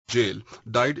jail,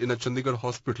 died in a Chandigarh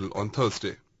hospital on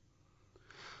Thursday.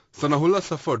 Sanaullah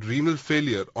suffered renal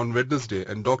failure on Wednesday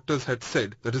and doctors had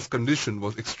said that his condition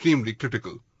was extremely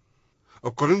critical.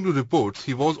 According to reports,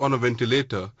 he was on a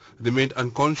ventilator, remained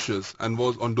unconscious and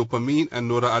was on dopamine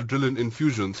and noradrenaline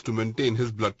infusions to maintain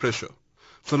his blood pressure.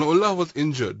 Sanaullah was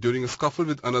injured during a scuffle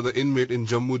with another inmate in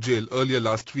Jammu jail earlier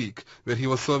last week, where he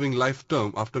was serving life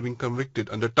term after being convicted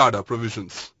under TADA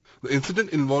provisions. The incident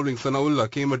involving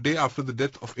Sanaullah came a day after the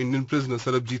death of Indian prisoner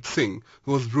Sarabjit Singh,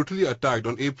 who was brutally attacked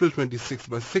on April 26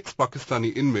 by 6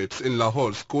 Pakistani inmates in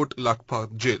Lahore's Kot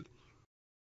Lakhpat jail.